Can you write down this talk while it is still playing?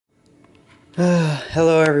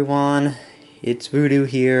Hello everyone, it's Voodoo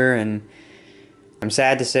here, and I'm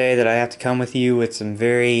sad to say that I have to come with you with some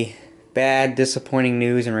very bad, disappointing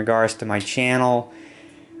news in regards to my channel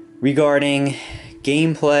regarding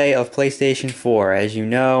gameplay of PlayStation 4. As you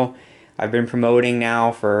know, I've been promoting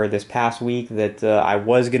now for this past week that I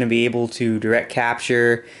was going to be able to direct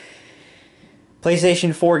capture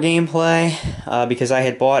PlayStation 4 gameplay because I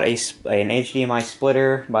had bought an HDMI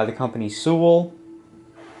splitter by the company Sewell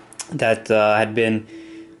that had been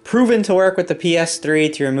proven to work with the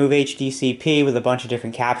PS3 to remove HDCP with a bunch of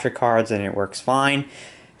different capture cards, and it works fine.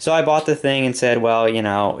 So I bought the thing and said, well, you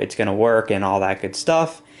know, it's going to work and all that good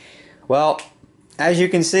stuff. Well, as you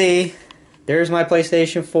can see, there's my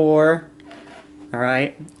PlayStation 4.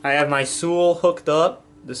 Alright, I have my Sewell hooked up.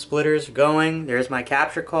 The splitter's going. There's my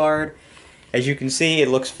capture card. As you can see, it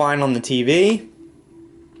looks fine on the TV.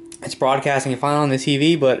 It's broadcasting fine on the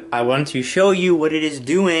TV, but I want to show you what it is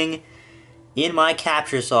doing in my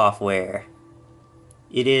capture software.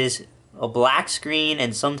 It is a black screen,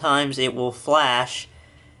 and sometimes it will flash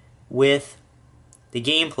with the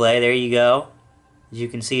gameplay. There you go. As you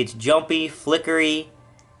can see, it's jumpy, flickery.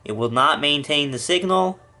 It will not maintain the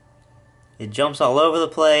signal. It jumps all over the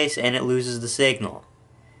place, and it loses the signal.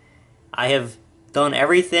 I have done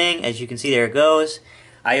everything. As you can see, there it goes.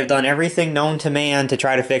 I have done everything known to man to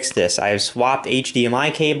try to fix this. I have swapped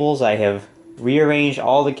HDMI cables. I have rearranged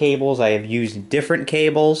all the cables. I have used different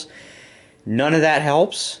cables. None of that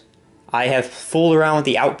helps. I have fooled around with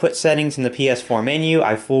the output settings in the PS4 menu.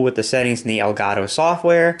 I've fooled with the settings in the Elgato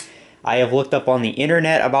software. I have looked up on the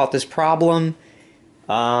internet about this problem.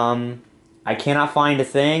 I cannot find a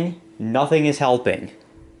thing. Nothing is helping.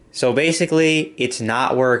 So basically, it's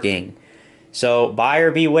not working. So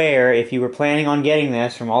buyer beware. If you were planning on getting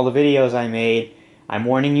this from all the videos I made, I'm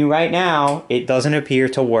warning you right now, it doesn't appear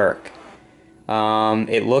to work.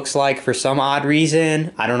 It looks like for some odd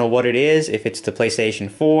reason, I don't know what it is, if it's the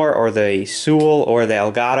PlayStation 4 or the Sewell or the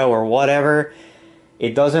Elgato or whatever,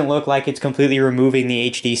 it doesn't look like it's completely removing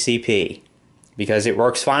the HDCP. Because it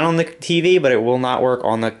works fine on the TV, but it will not work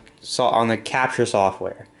on the capture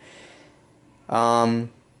software.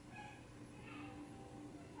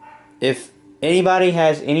 If anybody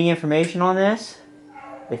has any information on this,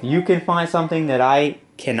 if you can find something that I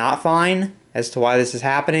cannot find as to why this is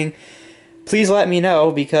happening, please let me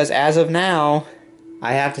know, because as of now,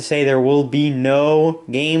 I have to say there will be no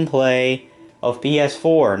gameplay of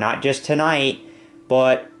PS4, not just tonight,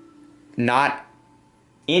 but not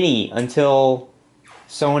any until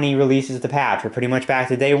Sony releases the patch. We're pretty much back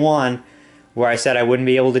to day one, where I said I wouldn't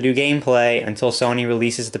be able to do gameplay until Sony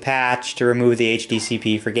releases the patch to remove the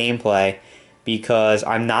HDCP for gameplay, because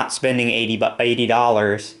I'm not spending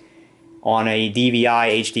 $80 on a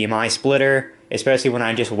DVI HDMI splitter, especially when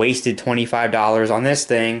I just wasted $25 on this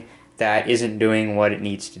thing that isn't doing what it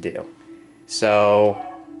needs to do. So,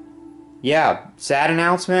 yeah, sad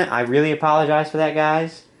announcement. I really apologize for that,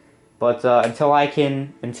 guys. But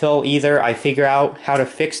until either I figure out how to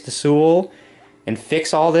fix the Sewell and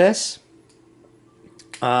fix all this,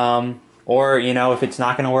 or, you know, if it's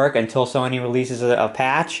not going to work until Sony releases a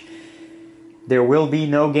patch, there will be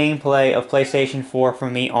no gameplay of PlayStation 4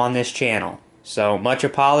 from me on this channel. So, much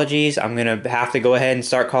apologies. I'm going to have to go ahead and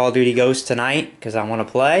start Call of Duty Ghosts tonight because I want to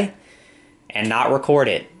play and not record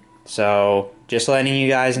it. So, just letting you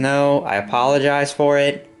guys know, I apologize for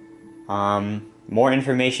it. More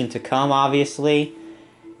information to come, obviously.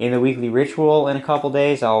 In the weekly ritual in a couple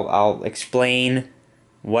days, I'll explain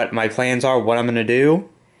what my plans are, what I'm going to do.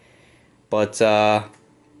 But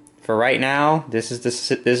for right now, this is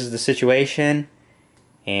the situation,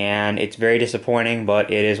 and it's very disappointing,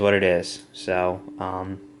 but it is what it is. So,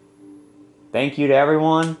 thank you to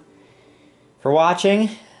everyone for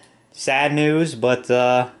watching. Sad news, but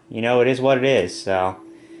you know, it is what it is. So,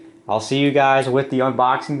 I'll see you guys with the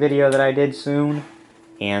unboxing video that I did soon,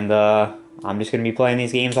 and I'm just going to be playing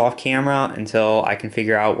these games off camera until I can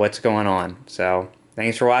figure out what's going on. So,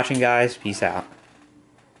 thanks for watching, guys. Peace out.